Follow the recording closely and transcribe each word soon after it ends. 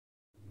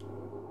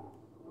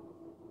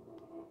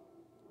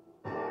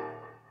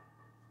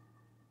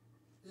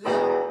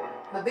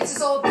My bitch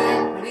is all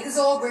bad, my niggas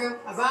all real.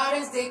 I ride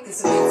and stick in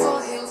some big tall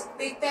hills,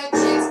 big fat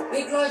chicks,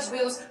 big large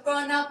bills.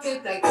 Run out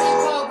flip like 10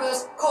 car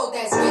wheels. Cold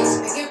ass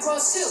bitch, I get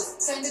cross shoes.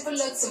 Send it for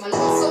looks and my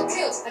looks so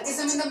kills. I kiss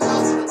him in the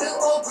mouth, I feel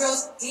all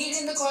grills.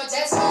 Heat in the car,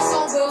 that's what's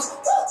on wheels.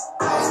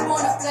 Woo! I was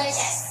born to flex,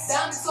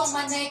 diamonds on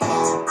my neck.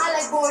 I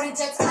like more than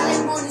jets, I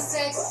like more than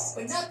sex.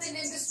 But nothing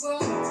in this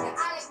world that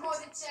I like more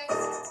than checks.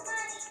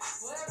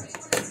 Whatever you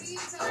wanna see,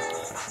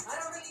 I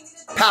don't really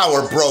need a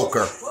Power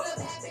broker.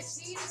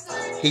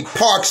 He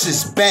parks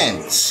his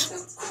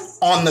Benz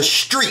on the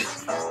street.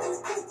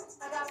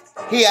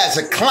 He has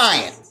a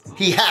client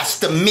he has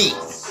to meet.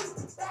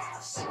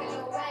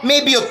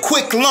 Maybe a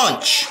quick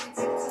lunch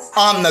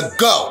on the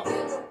go.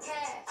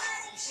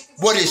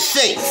 What is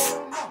safe?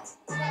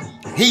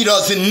 He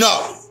doesn't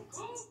know.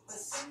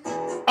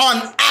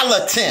 On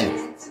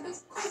Allerton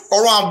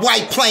or on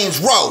White Plains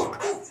Road,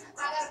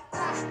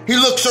 he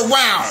looks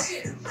around,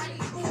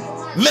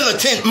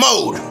 militant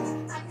mode.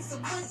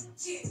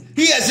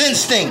 He has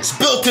instincts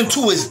built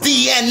into his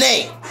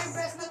DNA.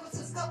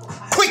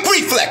 Quick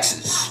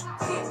reflexes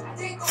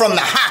from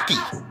the hockey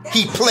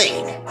he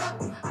played.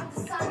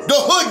 The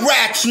hood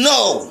rats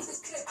know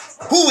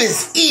who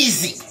is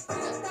easy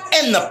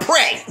and the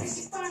prey.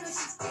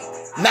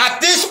 Not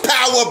this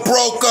power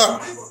broker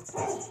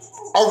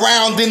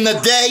around in the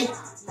day.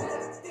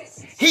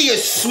 He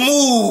is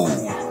smooth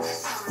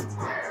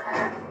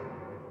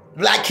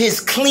like his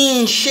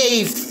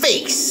clean-shaved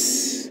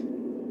face.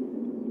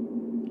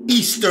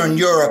 Eastern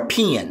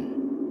European,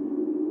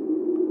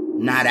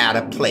 not out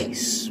of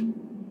place.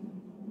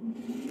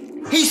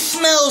 He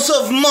smells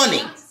of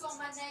money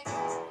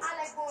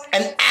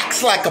and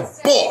acts like a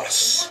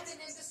boss.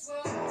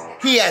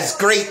 He has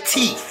great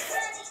teeth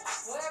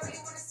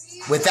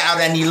without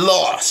any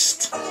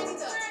lost.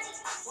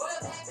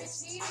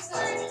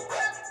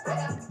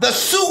 The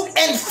suit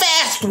and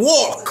fast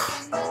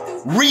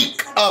walk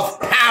reek of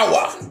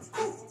power.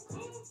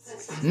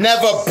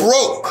 Never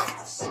broke.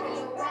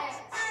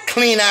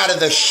 Clean out of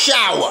the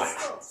shower.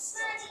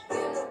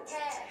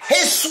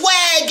 His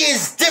swag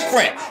is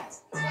different.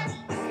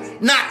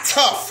 Not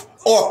tough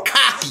or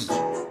cocky,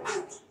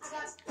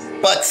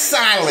 but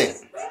silent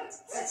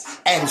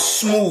and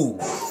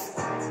smooth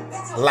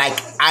like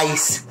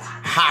ice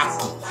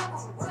hockey.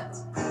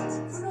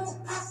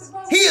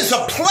 He is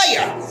a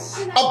player,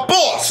 a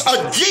boss,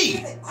 a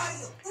G,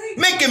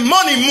 making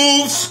money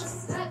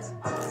moves.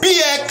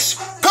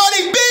 BX,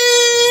 Cardi B!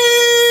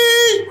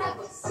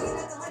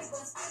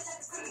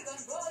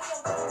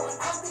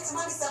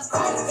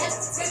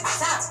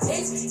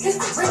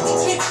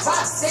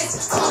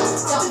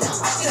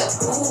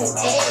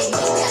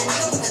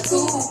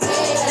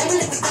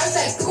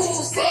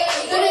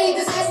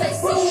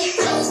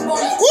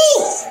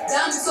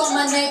 Diamonds on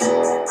my neck.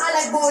 I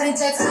like more than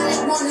jets, I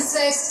like more than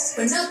sex.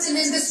 But nothing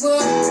in this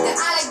world that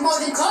I like more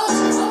than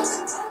clothes.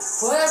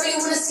 What I really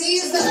wanna see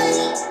is the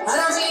I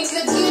don't really need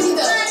a kid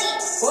either.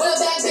 What a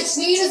bad bitch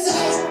need is a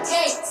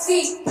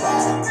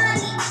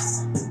KC.